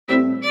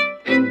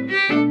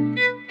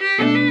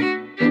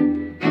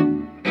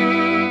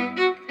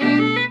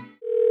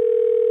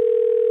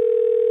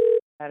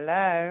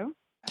Hello.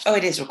 Oh,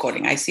 it is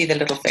recording. I see the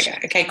little figure.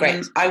 Okay,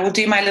 great. I will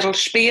do my little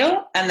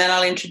spiel and then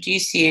I'll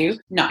introduce you.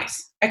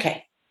 Nice.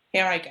 Okay,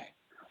 here I go.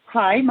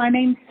 Hi, my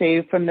name's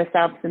Sue from the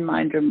Southern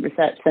Mindroom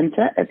Research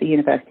Centre at the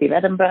University of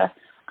Edinburgh,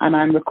 and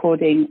I'm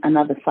recording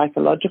another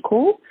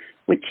Psychological,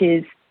 which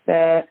is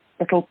the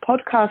little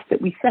podcast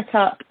that we set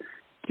up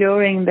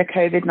during the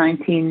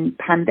COVID-19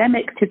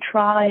 pandemic to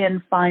try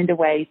and find a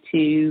way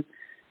to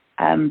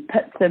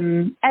put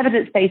some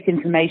evidence-based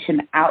information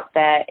out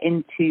there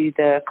into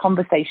the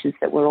conversations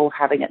that we're all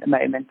having at the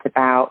moment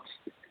about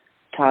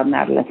child and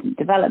adolescent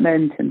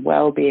development and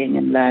well-being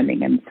and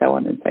learning and so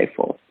on and so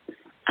forth.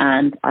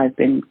 And I've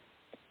been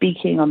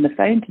speaking on the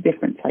phone to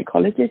different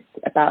psychologists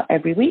about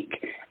every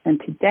week.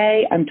 And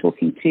today I'm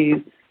talking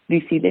to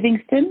Lucy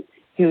Livingston,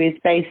 who is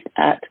based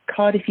at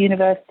Cardiff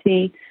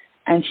University.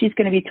 And she's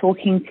going to be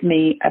talking to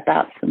me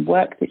about some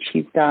work that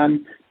she's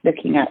done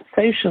looking at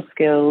social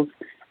skills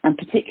and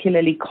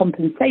particularly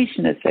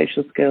compensation of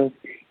social skills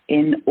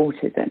in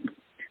autism.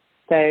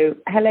 So,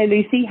 hello,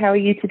 Lucy. How are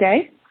you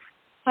today?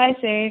 Hi,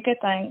 Sue. Good,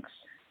 thanks.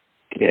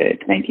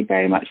 Good. Thank you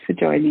very much for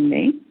joining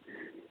me.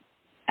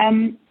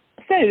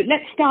 So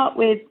let's start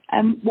with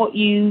what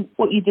you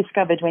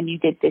discovered when you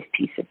did this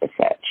piece of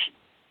research.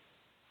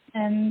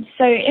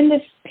 So in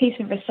this piece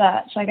of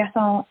research, I guess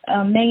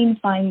our main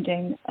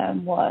finding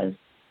was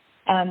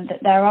that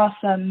there are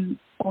some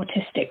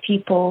autistic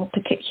people,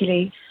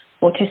 particularly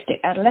autistic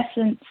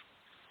adolescents,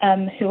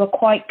 who are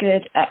quite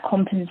good at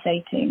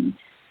compensating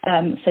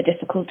for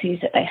difficulties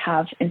that they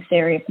have in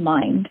theory of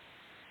mind.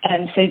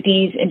 So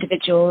these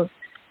individuals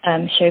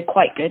show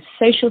quite good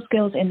social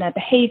skills in their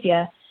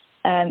behaviour,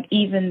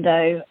 even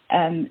though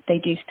they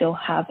do still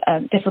have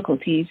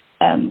difficulties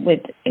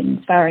with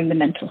inferring the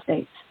mental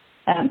states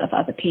of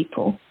other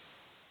people.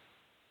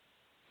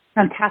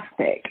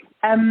 Fantastic.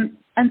 And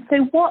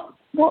so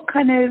what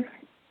kind of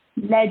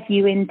led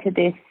you into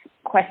this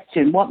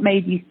question? What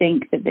made you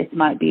think that this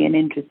might be an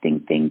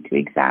interesting thing to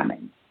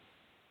examine?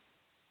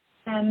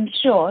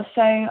 Sure.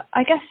 So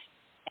I guess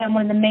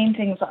one of the main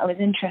things that I was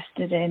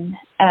interested in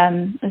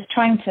was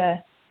trying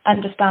to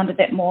understand a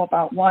bit more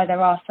about why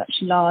there are such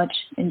large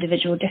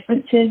individual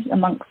differences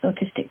amongst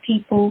autistic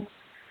people.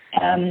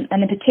 And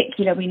in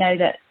particular, we know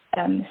that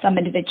some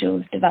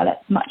individuals develop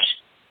much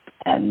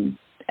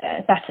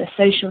better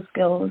social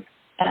skills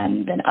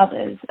than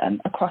others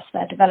across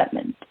their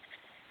development.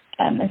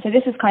 And so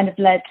this has kind of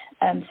led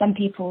some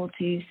people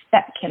to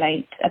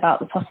speculate about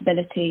the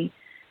possibility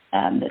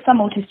that some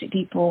autistic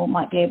people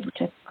might be able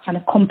to kind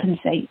of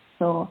compensate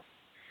for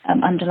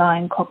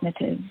underlying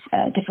cognitive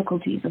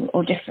difficulties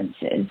or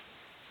differences,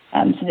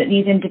 so that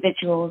these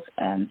individuals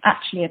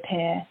actually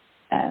appear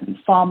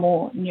far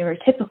more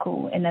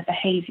neurotypical in their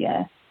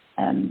behaviour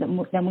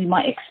than we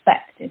might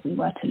expect if we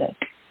were to look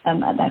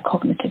at their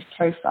cognitive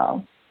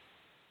profile.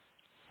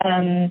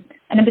 And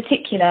in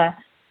particular,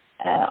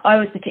 I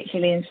was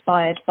particularly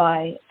inspired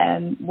by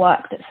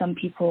work that some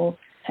people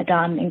had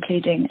done,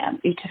 including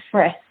Uta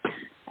Frith,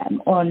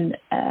 on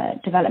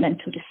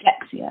developmental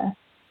dyslexia.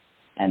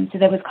 So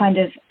there was kind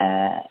of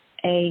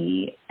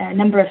a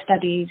number of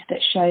studies that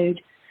showed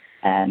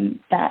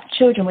that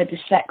children with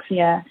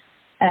dyslexia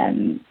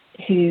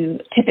who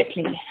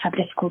typically have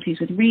difficulties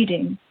with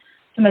reading,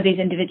 some of these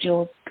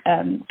individuals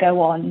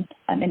go on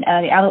in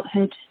early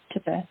adulthood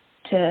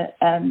to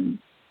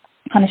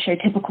kind of show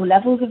typical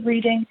levels of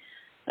reading,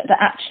 but that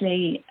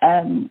actually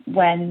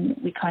when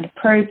we kind of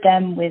probe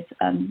them with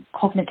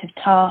cognitive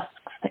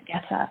tasks that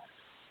get at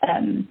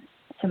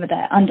some of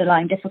their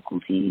underlying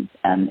difficulties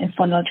in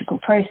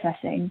phonological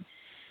processing,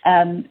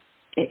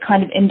 it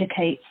kind of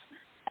indicates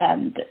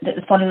that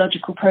the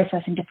phonological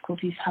processing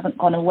difficulties haven't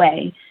gone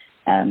away,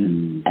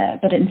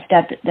 but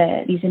instead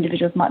that these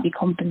individuals might be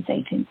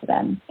compensating for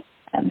them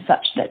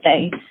such that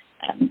they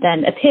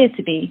then appear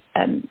to be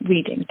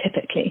reading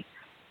typically.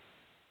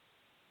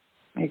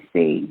 I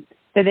see.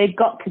 So they've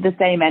got to the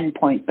same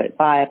endpoint, but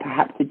via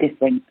perhaps a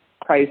different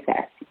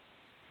process.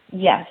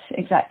 Yes,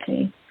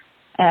 exactly.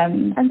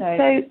 And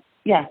so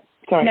yeah,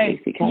 sorry, no,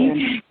 Lucy, carry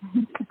on.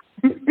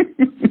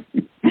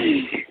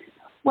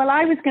 Well,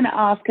 I was going to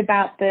ask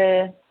about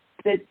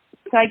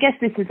so I guess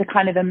this is a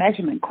kind of a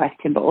measurement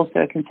question, but also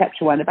a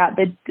conceptual one, about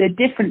the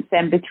difference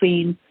then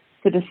between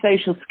sort of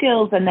social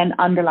skills and then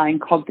underlying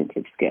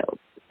cognitive skills.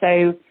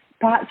 So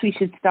perhaps we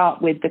should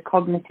start with the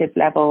cognitive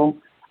level.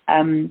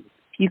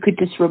 You could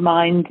just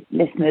remind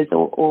listeners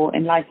or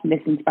enlighten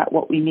listeners about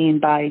what we mean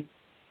by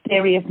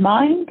theory of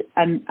mind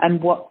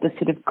and what the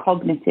sort of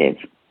cognitive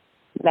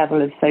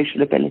level of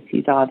social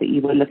abilities are that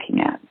you were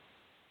looking at.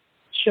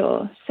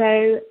 Sure.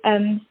 So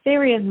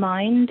theory of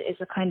mind is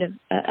a kind of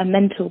a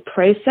mental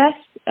process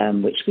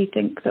which we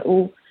think that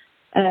all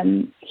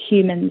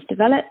humans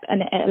develop,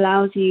 and it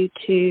allows you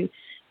to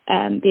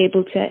be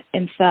able to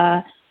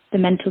infer the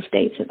mental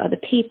states of other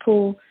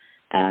people,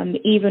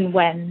 even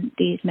when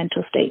these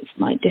mental states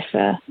might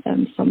differ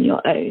from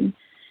your own.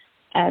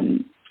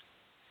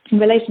 In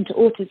relation to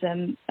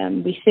autism,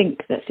 we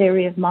think that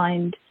theory of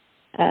mind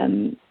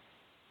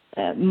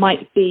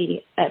might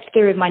be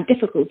theory of mind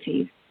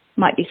difficulties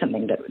might be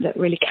something that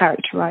really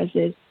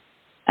characterises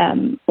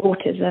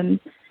autism.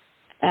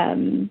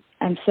 And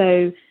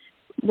so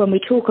when we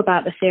talk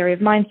about the theory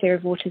of mind, theory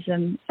of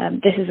autism,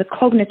 this is a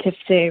cognitive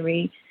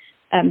theory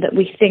that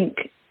we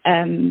think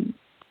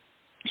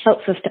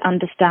helps us to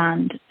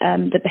understand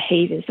the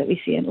behaviours that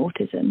we see in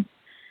autism.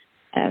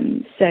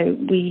 So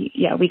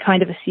we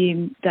kind of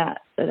assume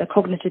that the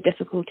cognitive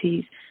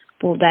difficulties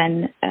will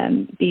then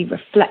be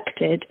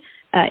reflected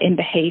in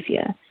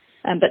behaviour.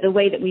 But the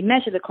way that we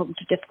measure the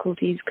cognitive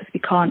difficulties, because we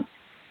can't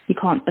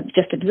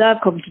just observe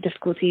cognitive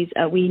difficulties,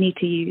 we need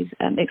to use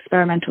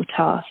experimental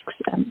tasks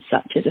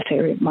such as a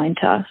theory of mind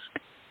task.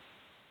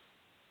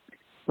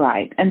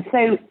 Right, and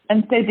so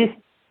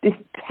this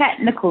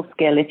technical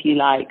skill, if you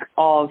like,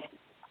 of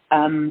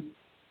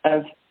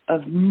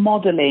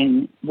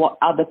modelling what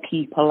other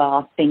people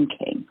are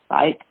thinking,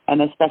 right,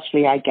 and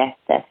especially, I guess,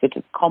 their sort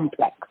of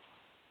complex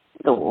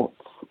thoughts,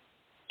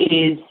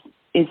 is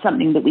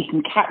something that we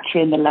can capture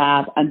in the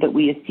lab and that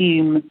we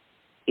assume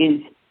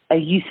is a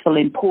useful,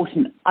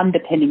 important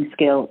underpinning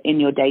skill in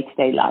your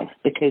day-to-day life,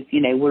 because,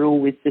 we're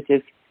always sort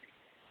of,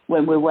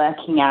 when we're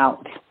working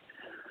out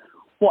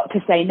what to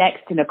say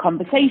next in a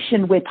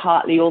conversation, we're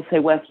partly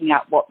also working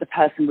out what the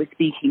person we're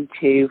speaking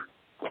to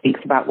thinks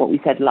about what we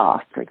said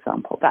last, for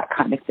example, that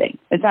kind of thing.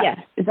 Is that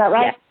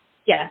right?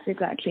 Yes,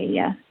 exactly,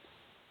 yeah.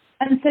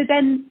 And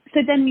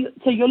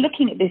so you're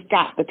looking at this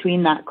gap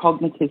between that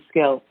cognitive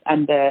skill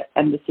and the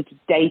sort of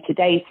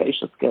day-to-day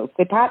social skills.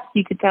 So perhaps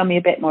you could tell me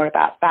a bit more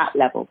about that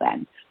level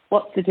then.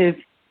 What sort of,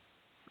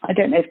 I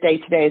don't know if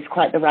day-to-day is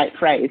quite the right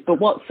phrase, but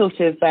what sort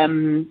of,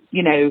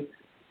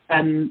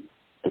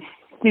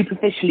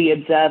 superficially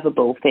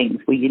observable things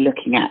were you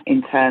looking at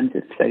in terms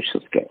of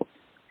social skills?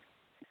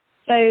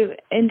 So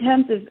in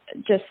terms of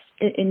just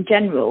in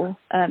general,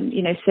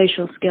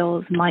 social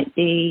skills might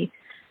be,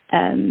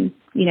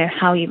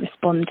 how you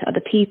respond to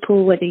other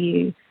people, whether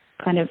you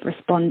kind of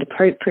respond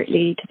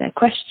appropriately to their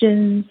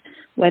questions,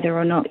 whether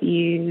or not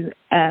you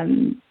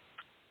kind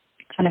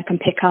of can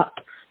pick up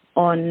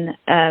on,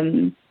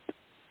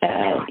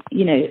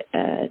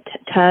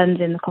 turns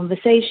in the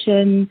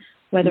conversation,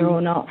 whether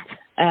or not,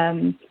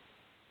 and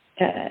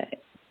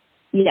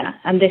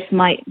this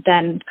might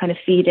then kind of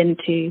feed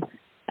into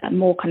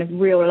more kind of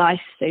real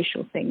life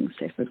social things.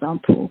 So, for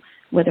example,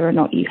 whether or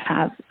not you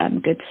have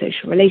good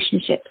social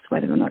relationships,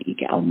 whether or not you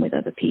get on with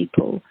other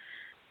people.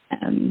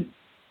 And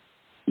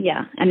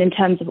in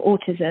terms of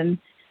autism,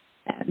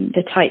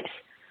 the types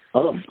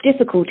of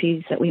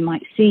difficulties that we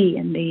might see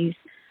in these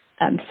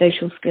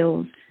social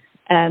skills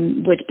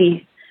would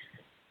be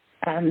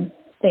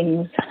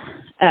things,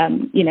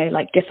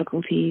 like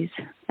difficulties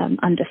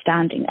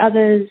understanding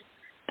others,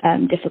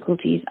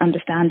 difficulties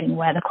understanding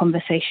where the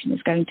conversation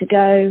is going to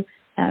go,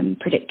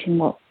 predicting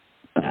what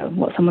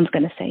someone's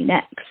going to say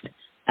next.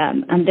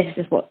 And this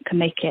is what can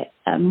make it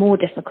more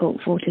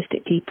difficult for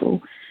autistic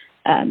people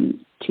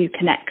to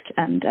connect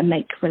and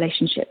make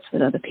relationships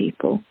with other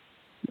people.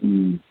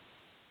 And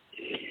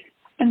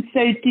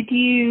so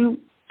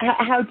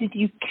how did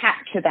you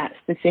capture that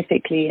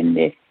specifically in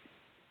this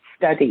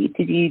study?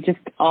 Did you just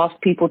ask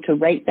people to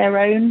rate their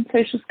own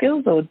social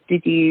skills, or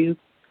did you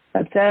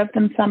observe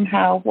them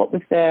somehow? What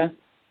was the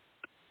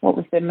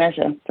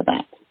measure for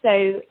that?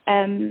 So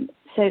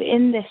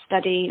in this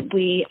study,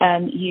 we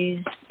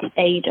used the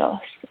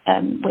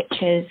ADOS,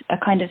 which is a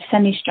kind of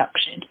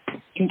semi-structured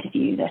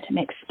interview that an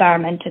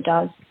experimenter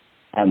does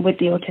with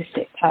the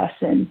autistic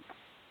person.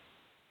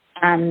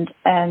 And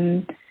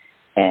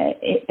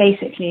it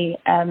basically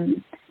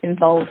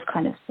involves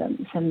kind of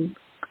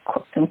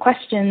some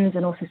questions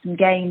and also some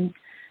games.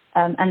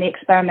 And the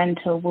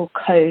experimenter will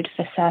code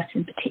for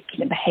certain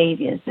particular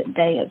behaviours that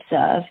they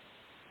observe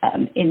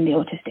in the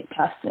autistic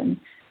person.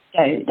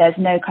 So there's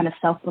no kind of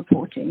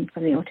self-reporting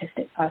from the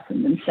autistic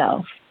person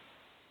themselves.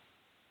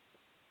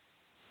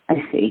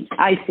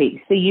 I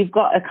see. So you've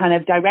got a kind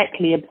of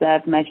directly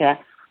observed measure.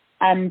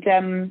 And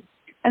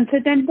so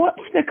then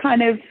what's the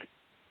kind of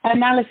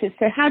analysis?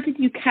 So how did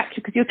you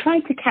capture, because you're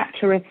trying to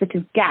capture a sort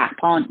of gap,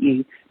 aren't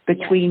you,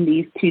 between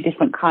these two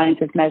different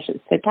kinds of measures.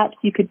 So perhaps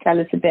you could tell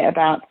us a bit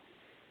about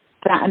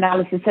that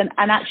analysis and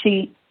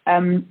actually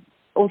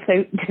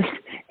also just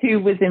who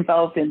was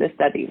involved in the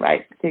study,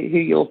 right? So who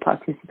your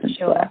participants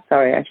were.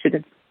 Sorry, I should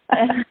have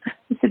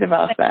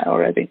asked that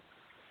already.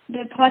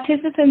 The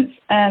participants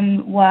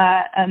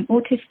were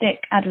autistic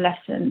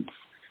adolescents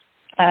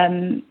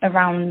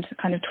around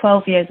kind of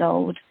 12 years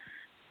old,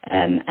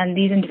 and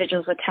these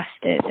individuals were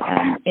tested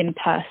in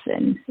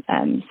person.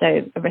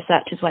 So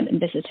researchers went and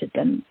visited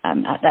them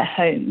at their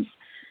homes.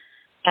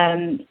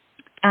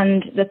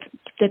 And the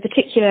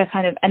particular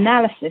kind of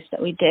analysis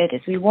that we did is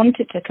we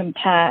wanted to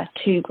compare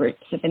two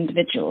groups of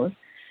individuals.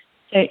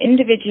 So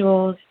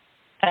individuals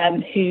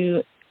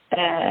who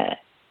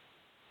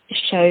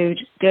showed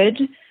good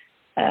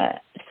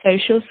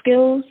social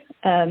skills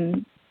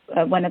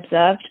when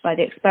observed by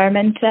the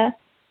experimenter,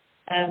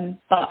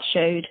 but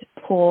showed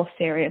poor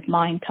theory of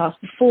mind task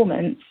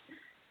performance,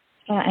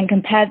 and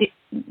compare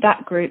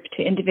that group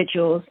to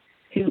individuals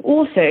who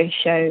also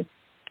show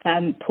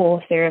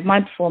poor theory of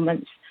mind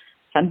performance,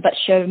 but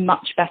show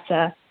much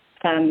better.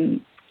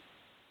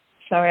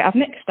 Sorry, I've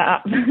mixed that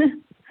up.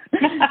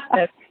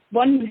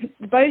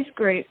 Both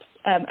groups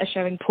are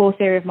showing poor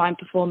theory of mind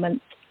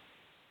performance,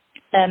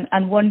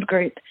 and one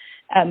group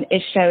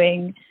is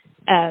showing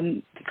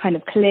kind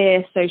of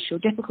clear social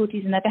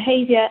difficulties in their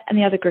behaviour, and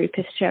the other group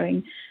is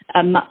showing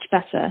much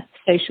better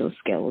social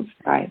skills.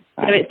 Right.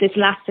 So it's this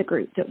latter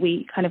group that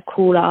we kind of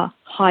call our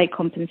high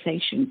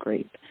compensation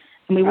group.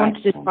 And we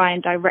wanted to try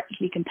and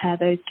directly compare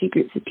those two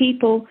groups of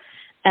people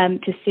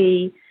to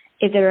see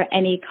if there are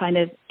any kind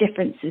of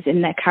differences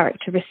in their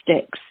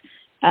characteristics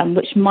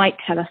which might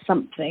tell us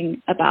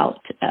something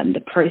about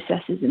the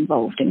processes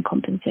involved in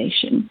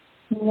compensation.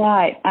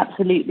 Right,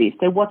 absolutely.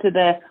 So what are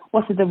the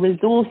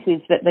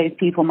resources that those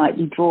people might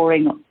be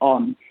drawing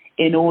on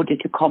in order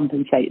to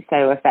compensate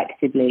so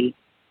effectively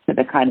for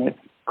the kind of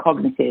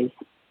cognitive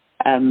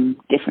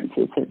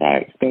differences that they're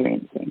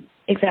experiencing?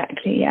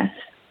 Exactly, yes.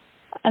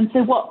 And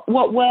so what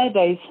were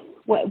those,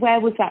 where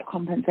was that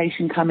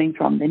compensation coming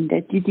from,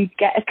 Linda? Did you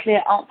get a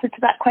clear answer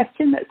to that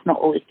question? That's not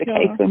always the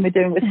case when we're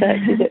doing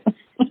research, is it?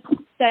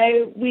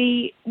 So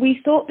we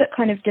thought that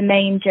kind of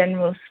domain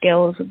general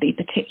skills would be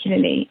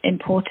particularly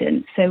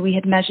important. So we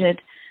had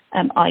measured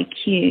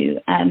IQ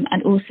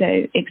and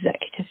also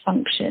executive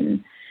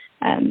function.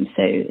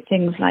 So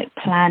things like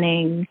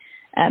planning,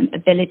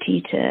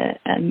 ability to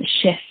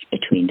shift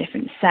between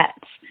different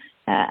sets,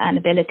 and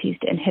abilities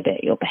to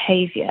inhibit your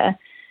behaviour.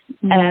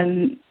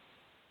 And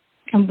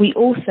we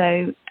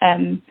also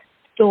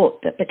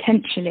thought that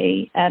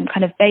potentially,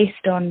 kind of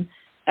based on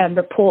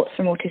reports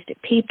from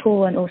autistic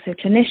people and also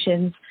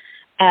clinicians,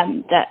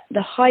 that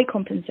the high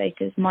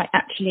compensators might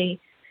actually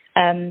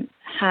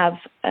have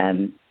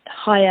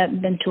higher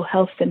mental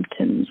health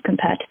symptoms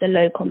compared to the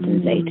low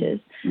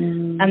compensators.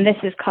 And this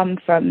has come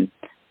from,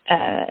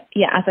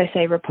 as I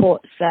say,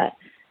 reports that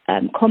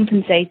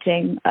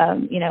compensating,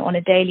 on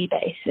a daily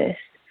basis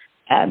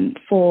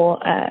for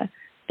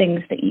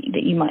things that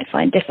you might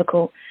find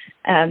difficult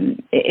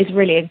is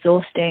really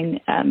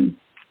exhausting,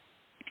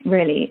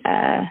 really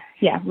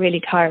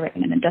tiring,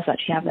 and it does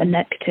actually have a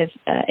negative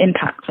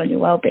impact on your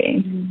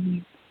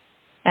well-being.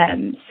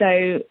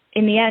 So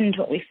in the end,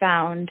 what we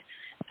found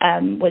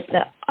was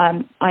that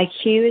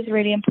IQ is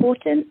really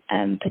important,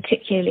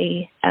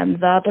 particularly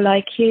verbal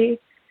IQ.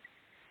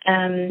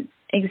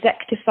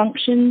 Executive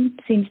function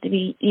seems to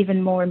be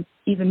even more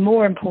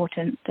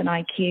important than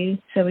IQ.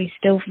 So we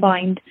still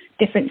find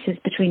differences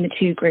between the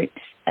two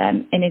groups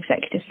in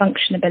executive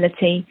function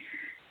ability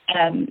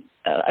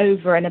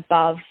over and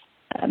above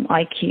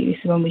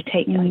IQ. So when we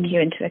take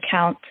IQ into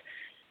account,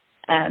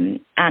 and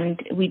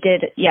we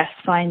did,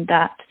 find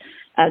that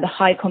the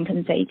high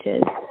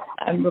compensators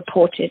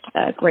reported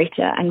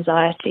greater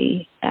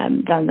anxiety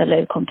than the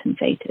low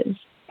compensators.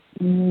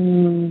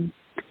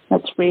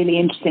 That's really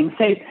interesting.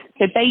 So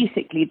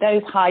basically,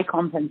 those high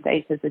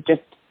compensators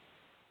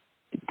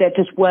they're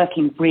just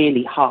working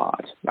really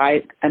hard,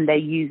 right? And they're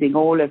using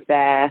all of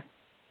their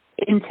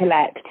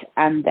intellect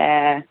and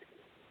their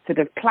sort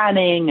of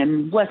planning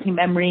and working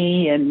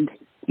memory and,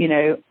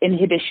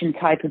 inhibition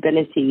type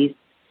abilities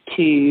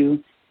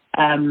to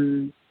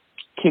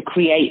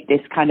create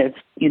this kind of,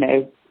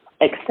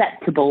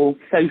 acceptable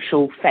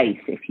social face,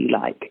 if you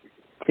like,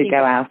 to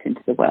go out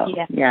into the world.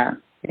 Yeah.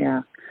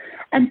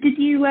 And did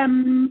you,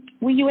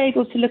 were you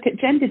able to look at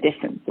gender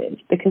differences?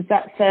 Because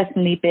that's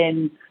certainly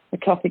been a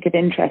topic of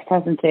interest,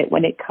 hasn't it,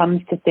 when it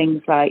comes to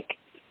things like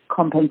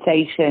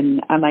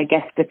compensation and I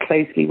guess the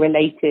closely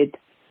related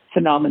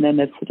phenomenon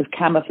of sort of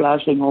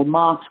camouflaging or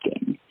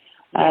masking.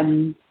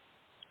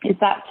 Is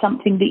that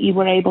something that you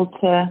were able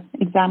to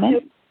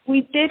examine? So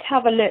we did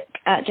have a look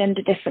at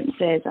gender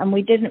differences and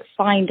we didn't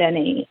find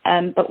any,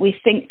 but we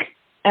think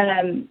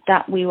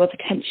that we were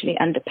potentially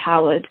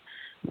underpowered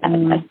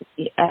as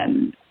we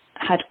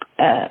had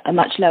a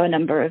much lower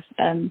number of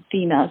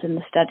females in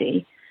the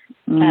study.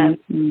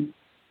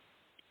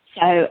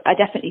 So I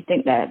definitely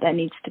think that there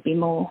needs to be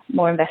more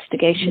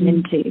investigation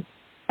into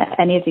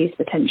any of these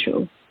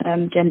potential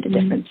gender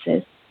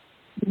differences.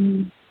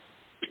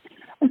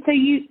 And so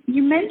you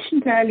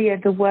mentioned earlier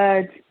the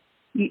word,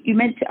 you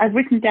mentioned, I've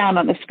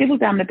scribbled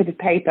down a bit of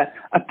paper,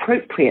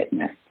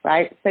 appropriateness,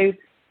 right? So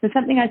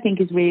something I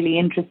think is really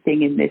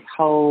interesting in this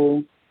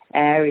whole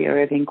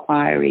area of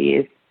inquiry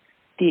is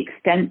the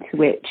extent to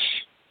which,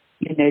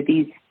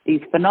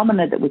 these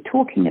phenomena that we're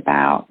talking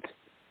about,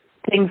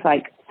 things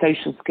like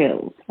social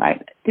skills,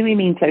 right? Do we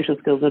mean social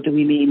skills or do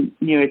we mean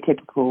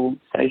neurotypical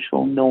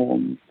social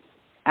norms?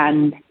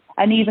 And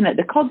even at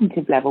the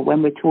cognitive level,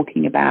 when we're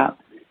talking about,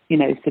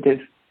 sort of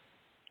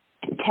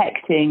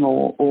detecting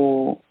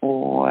or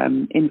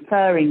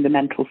inferring the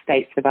mental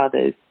states of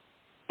others,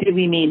 do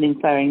we mean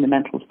inferring the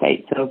mental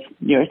states of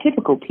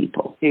neurotypical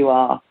people who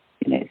are,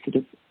 sort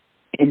of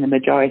in the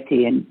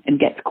majority and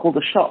get to call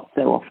the shots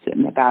so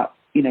often about,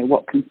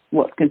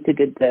 what's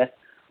considered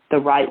the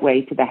right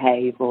way to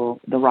behave or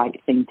the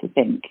right thing to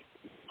think.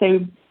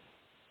 So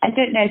I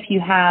don't know if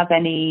you have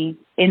any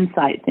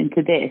insights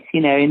into this,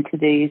 into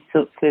these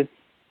sorts of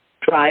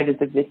drivers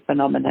of this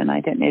phenomenon.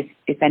 I don't know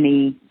if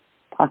any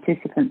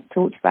participants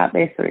talked about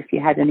this, or if you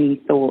had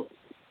any thoughts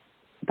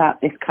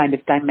about this kind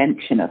of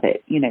dimension of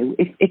it. You know,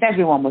 if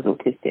everyone was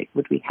autistic,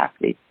 would we have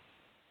this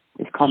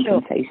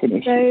compensation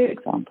issue, for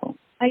example?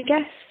 I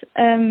guess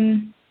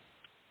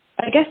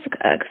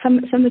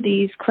some of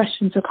these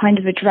questions were kind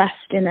of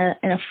addressed in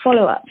a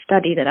follow-up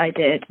study that I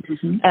did,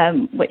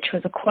 which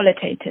was a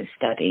qualitative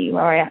study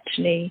where I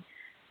actually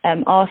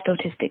asked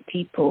autistic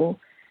people.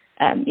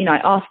 I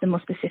asked them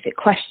more specific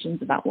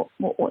questions about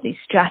what these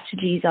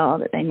strategies are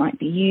that they might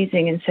be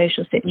using in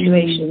social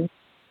situations,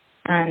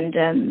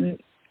 and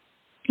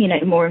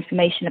more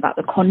information about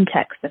the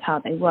context of how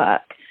they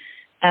work.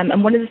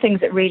 And one of the things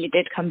that really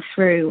did come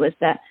through was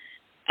that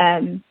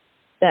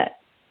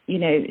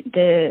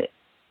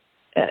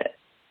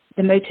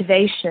the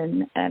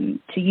motivation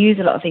to use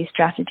a lot of these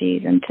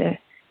strategies and to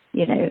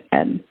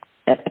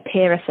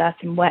appear a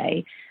certain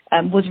way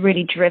was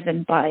really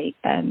driven by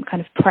kind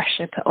of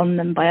pressure put on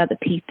them by other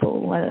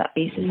people, whether that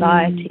be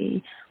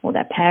society or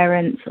their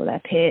parents or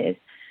their peers.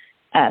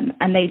 And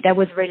there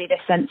was really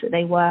this sense that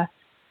they were,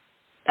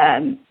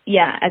 as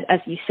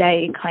you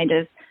say, kind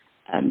of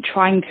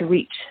trying to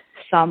reach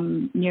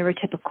some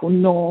neurotypical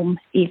norm,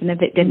 even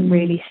if it didn't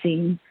really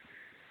seem,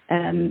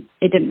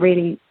 it didn't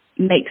really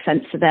make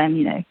sense to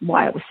them,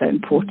 why it was so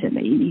important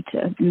that you need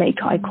to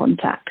make eye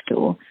contact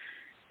or,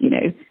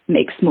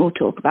 make small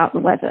talk about the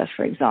weather,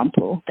 for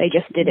example. They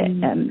just did it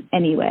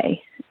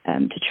anyway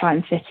to try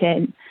and fit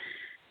in.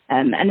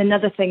 And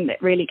another thing that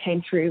really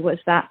came through was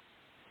that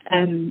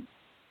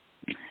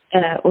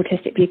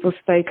autistic people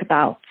spoke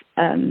about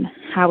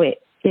how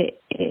it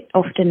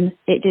often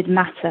did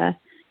matter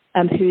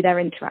who their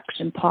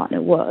interaction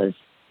partner was.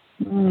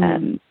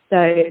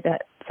 So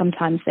that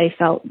sometimes they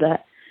felt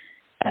that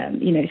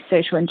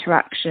social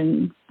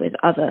interaction with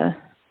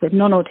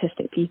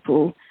non-autistic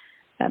people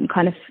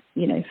kind of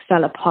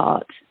fell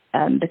apart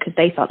because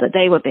they felt that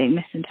they were being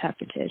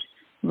misinterpreted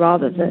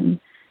rather than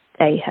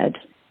they had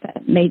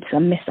made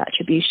some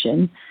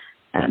misattribution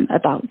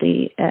about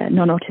the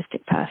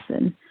non-autistic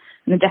person.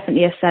 And there's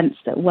definitely a sense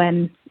that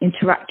when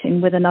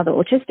interacting with another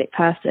autistic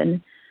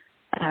person,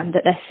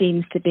 that there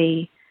seems to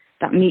be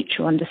that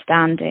mutual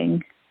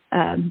understanding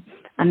and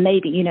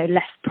maybe,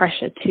 less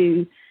pressure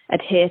to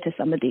adhere to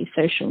some of these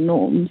social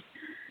norms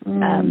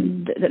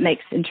that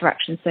makes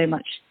interaction so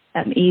much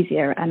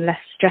easier and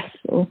less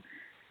stressful.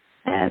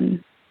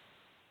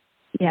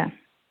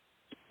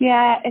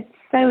 Yeah, it's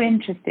so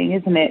interesting,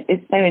 isn't it?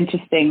 It's so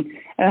interesting.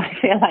 And I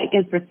feel like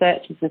as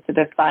researchers are sort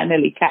of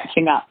finally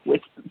catching up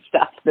with some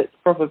stuff that's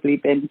probably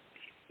been,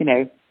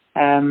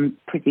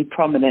 pretty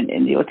prominent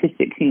in the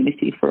autistic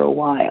community for a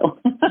while.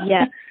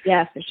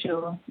 Yeah, for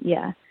sure.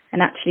 Yeah.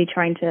 And actually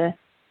trying to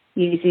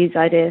use these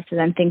ideas to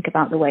then think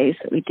about the ways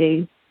that we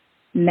do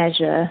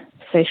measure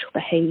social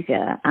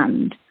behaviour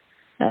and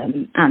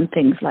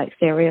things like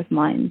theory of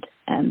mind,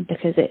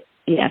 because it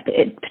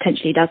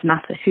potentially does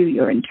matter who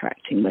you're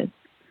interacting with.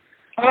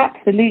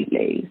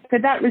 Absolutely. So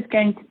that was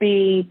going to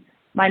be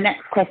my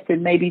next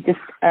question, maybe just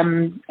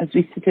as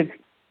we sort of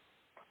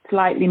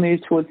slightly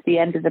move towards the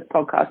end of the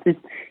podcast,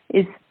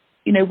 is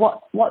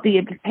what the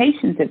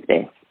implications of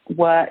this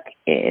work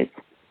is.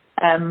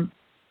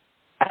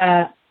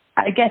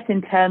 I guess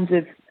in terms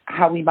of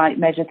how we might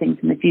measure things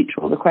in the future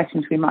or the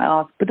questions we might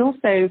ask, but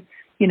also,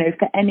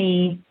 for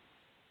any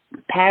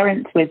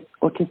parents with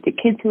autistic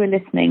kids who are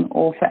listening,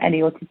 or for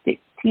any autistic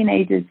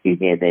teenagers who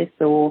hear this,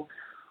 or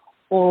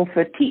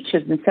for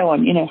teachers and so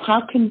on,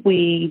 how can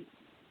we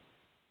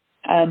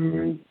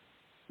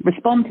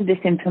respond to this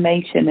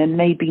information and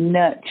maybe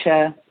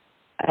nurture,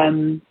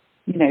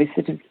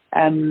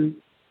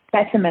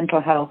 better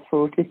mental health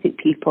for autistic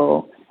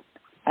people,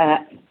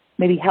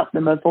 maybe help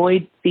them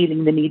avoid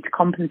feeling the need to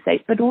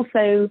compensate, but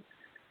also,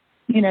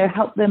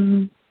 help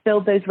them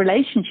build those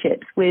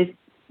relationships with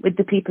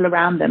the people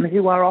around them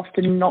who are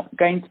often not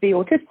going to be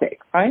autistic,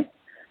 right?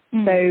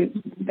 So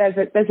there's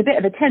a bit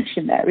of a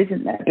tension there,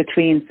 isn't there,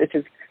 between sort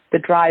of the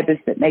drivers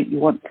that make you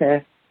want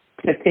to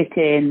fit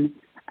in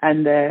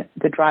and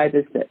the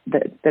drivers that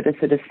are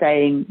sort of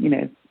saying,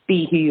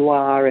 be who you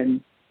are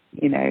and,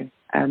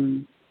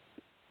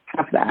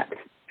 have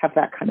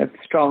that kind of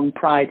strong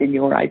pride in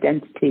your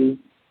identity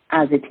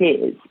as it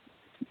is.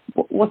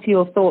 What are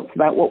your thoughts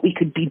about what we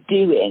could be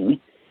doing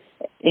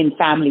in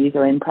families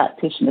or in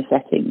practitioner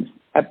settings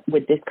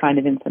with this kind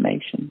of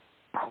information?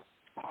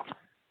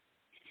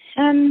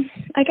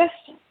 I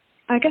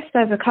guess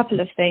there's a couple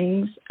of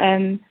things.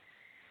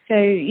 So,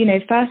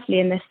 firstly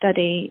in this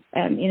study,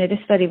 this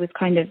study was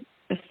kind of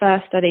the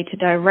first study to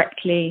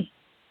directly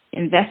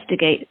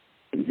investigate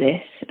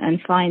this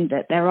and find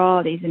that there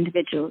are these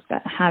individuals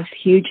that have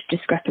huge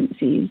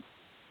discrepancies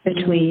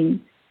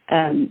between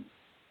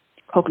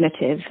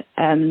cognitive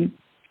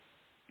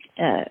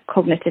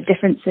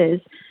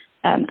differences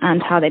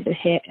and how they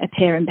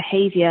appear in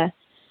behaviour.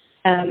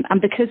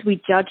 And because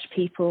we judge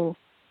people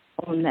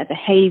on their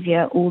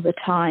behaviour all the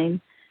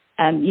time,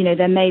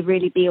 there may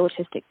really be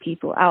autistic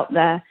people out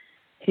there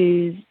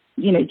whose,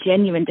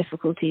 genuine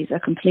difficulties are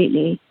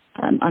completely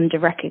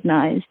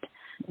under-recognised.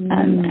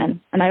 And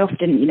I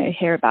often,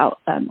 hear about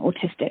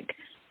autistic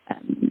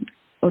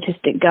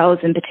autistic girls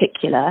in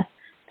particular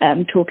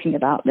talking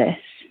about this,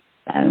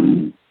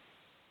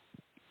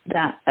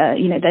 that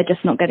they're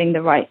just not getting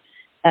the right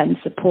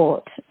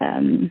support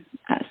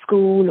at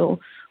school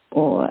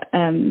or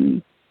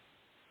when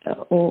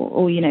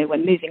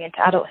moving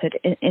into adulthood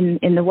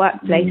in the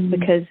workplace,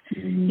 because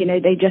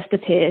they just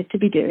appear to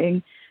be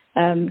doing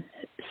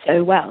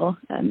so well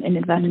in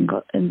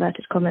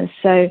inverted commas.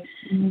 So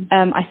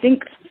I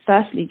think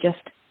firstly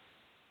just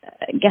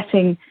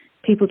getting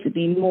people to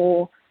be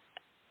more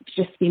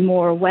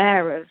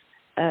aware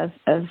of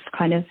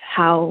kind of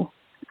how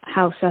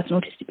certain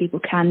autistic people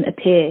can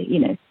appear,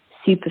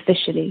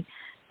 superficially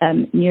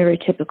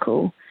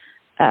neurotypical,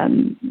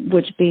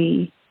 would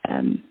be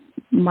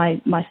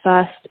my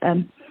first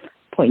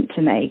point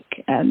to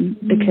make,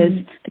 because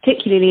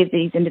particularly if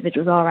these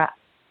individuals are at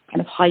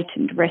kind of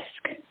heightened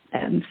risk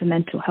for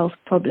mental health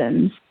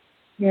problems.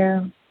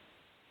 Yeah.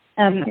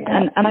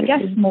 And I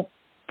guess more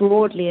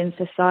broadly in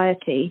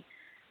society,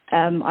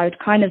 I would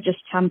kind of just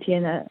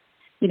champion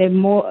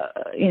more,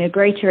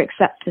 greater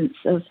acceptance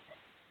of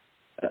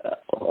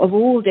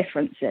all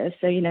differences.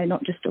 So,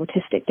 not just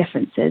autistic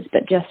differences,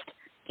 but just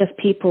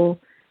people,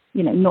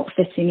 not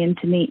fitting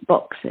into neat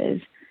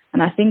boxes.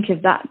 And I think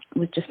if that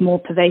was just more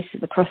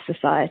pervasive across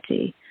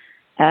society,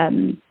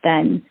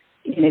 then,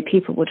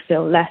 people would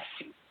feel less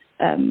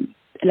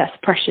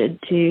pressured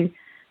to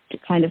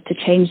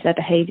change their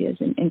behaviours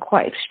in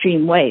quite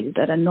extreme ways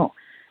that are not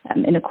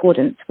in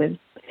accordance with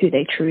who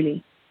they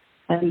truly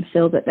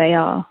feel that they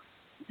are.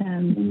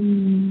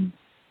 And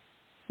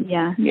the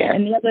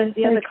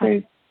other kind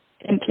of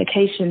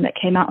implication that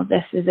came out of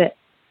this is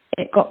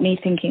it got me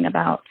thinking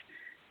about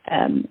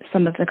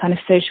some of the kind of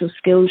social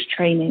skills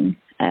training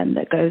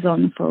that goes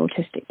on for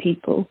autistic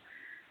people.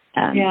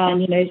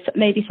 And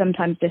maybe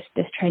sometimes this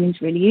training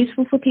is really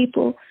useful for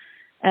people,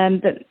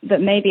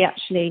 but maybe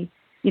actually,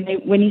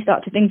 when you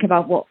start to think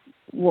about what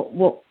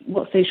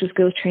social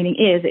skills training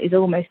is, it is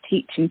almost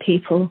teaching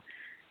people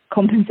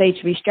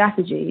compensatory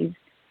strategies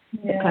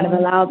that kind of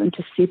allow them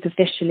to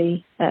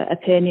superficially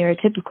appear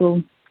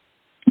neurotypical.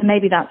 And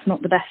maybe that's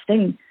not the best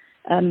thing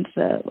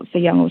for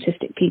young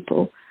autistic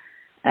people.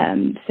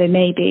 So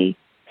maybe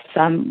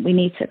we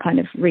need to kind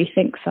of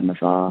rethink some of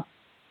our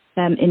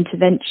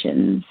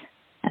interventions.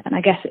 And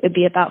I guess it would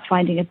be about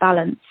finding a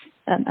balance,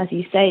 as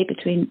you say,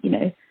 between,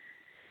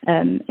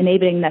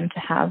 enabling them to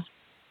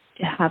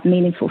have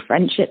meaningful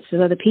friendships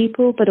with other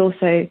people, but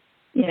also,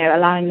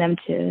 allowing them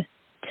to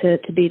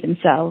be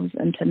themselves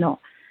and to not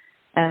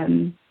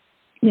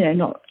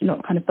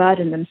kind of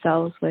burden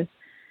themselves with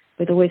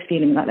always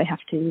feeling like they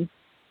have to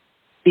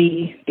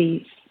be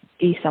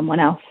someone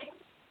else.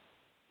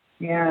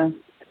 Yeah.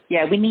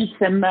 We need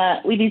some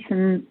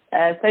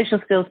social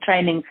skills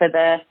training for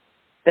the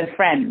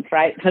friends,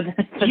 right? For the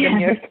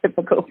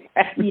neurotypical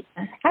friends.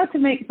 Yeah. How to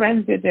make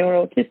friends with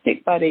your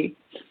autistic buddy.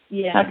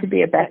 Yeah. How to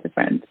be a better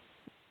friend.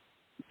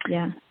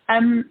 Yeah.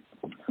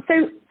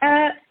 So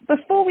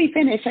before we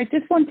finish, I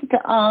just wanted to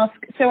ask,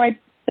 so I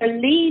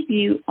believe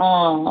you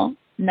are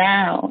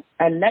now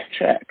a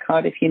lecturer at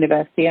Cardiff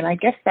University, and I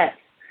guess that's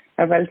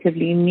a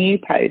relatively new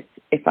post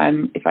if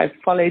I've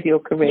followed your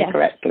career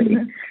correctly.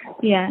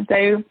 Yeah.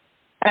 So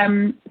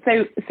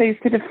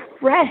sort of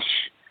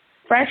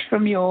fresh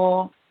from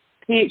your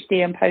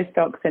PhD and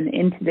postdocs and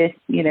into this,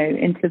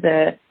 into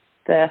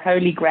the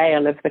holy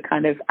grail of the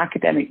kind of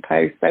academic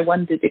post, I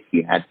wondered if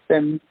you had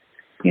some,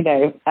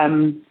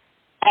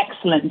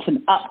 excellent and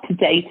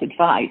up-to-date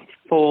advice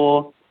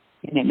for,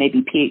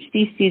 maybe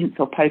PhD students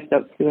or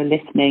postdocs who are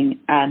listening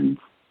and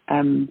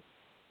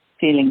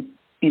feeling,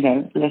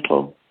 a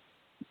little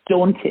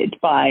daunted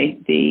by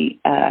the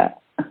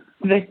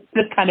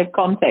kind of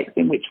context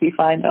in which we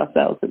find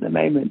ourselves at the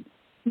moment.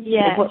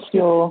 Yeah.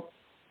 So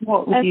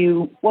what would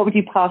you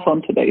pass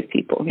on to those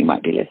people who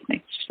might be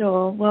listening?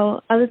 Sure.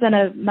 Well, other than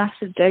a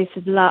massive dose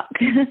of luck,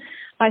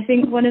 I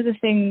think one of the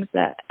things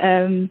that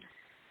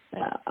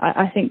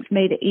I think's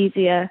made it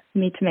easier for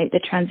me to make the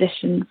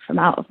transition from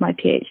out of my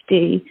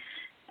PhD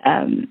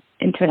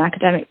into an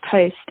academic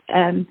post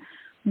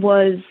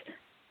was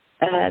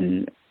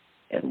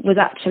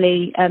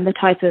actually the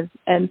type of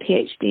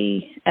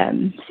PhD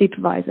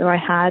supervisor I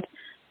had.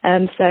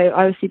 So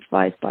I was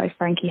supervised by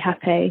Frankie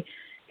Happe,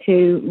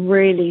 who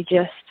really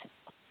just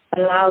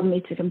allowed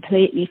me to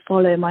completely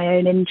follow my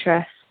own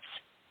interests,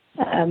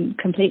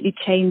 completely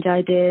change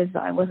ideas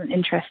that I wasn't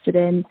interested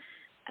in,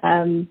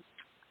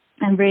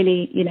 and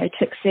really,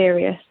 took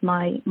serious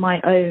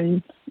my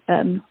own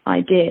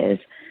ideas.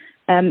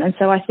 And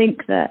so I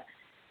think that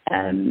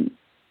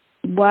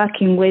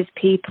working with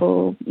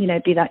people,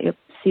 be that your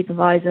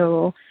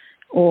supervisor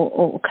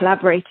or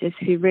collaborators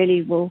who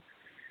really will,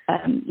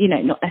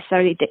 not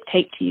necessarily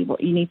dictate to you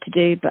what you need to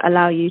do, but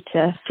allow you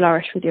to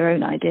flourish with your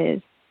own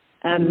ideas,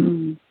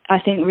 I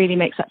think really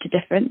makes such a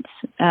difference.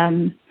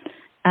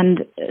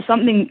 And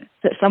something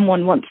that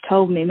someone once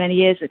told me many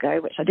years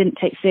ago, which I didn't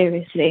take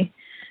seriously,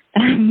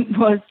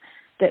 was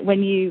that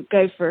when you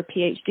go for a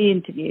PhD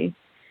interview,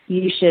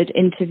 you should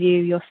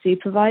interview your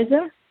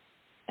supervisor,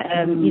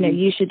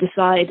 You should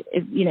decide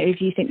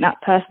if you think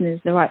that person is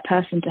the right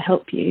person to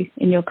help you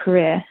in your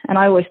career. And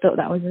I always thought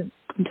that was a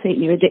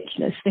completely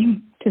ridiculous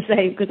thing to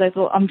say, because I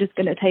thought I'm just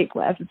going to take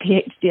whatever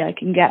PhD I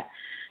can get.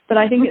 But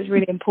I think it's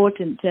really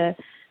important to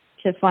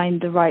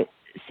find the right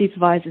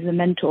supervisors and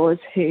mentors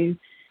who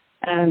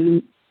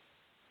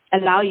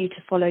allow you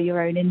to follow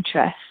your own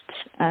interests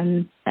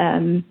and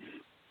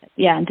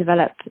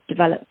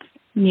develop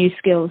new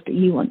skills that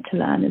you want to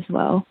learn as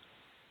well.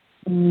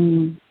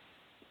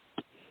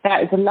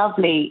 That is a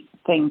lovely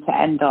thing to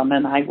end on,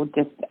 and I will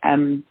just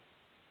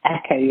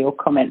echo your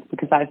comments,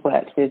 because I've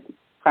worked with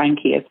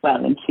Frankie as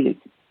well, and she's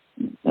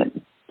a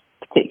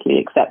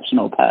particularly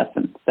exceptional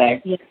person.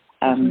 So,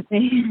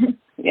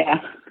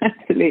 yeah,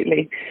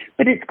 absolutely.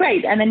 But it's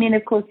great, and I mean,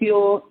 of course,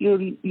 you'll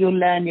have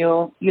learned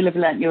your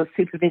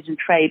supervision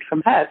trade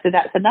from her. So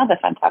that's another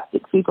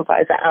fantastic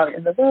supervisor out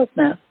in the world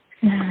now.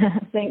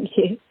 Thank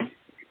you.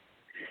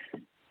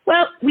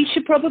 Well, we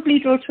should probably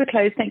draw to a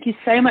close. Thank you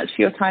so much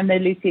for your time, though,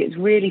 Lucy. It's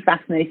really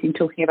fascinating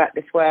talking about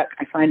this work.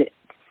 I find it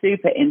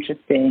super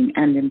interesting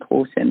and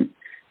important.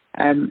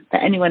 For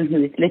anyone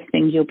who is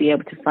listening, you'll be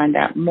able to find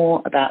out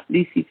more about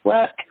Lucy's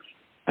work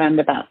and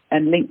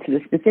link to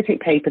the specific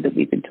paper that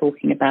we've been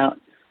talking about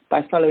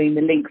by following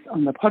the links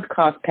on the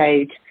podcast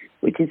page,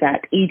 which is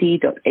at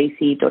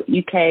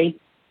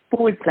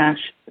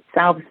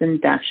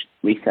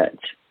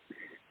ed.ac.uk/Salveson-research.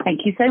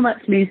 Thank you so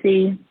much,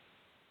 Lucy.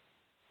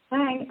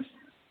 Thanks.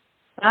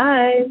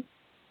 Bye.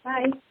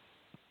 Bye.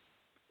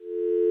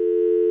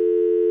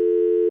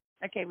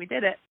 Okay, we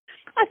did it.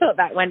 I thought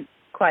that went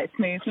quite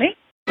smoothly.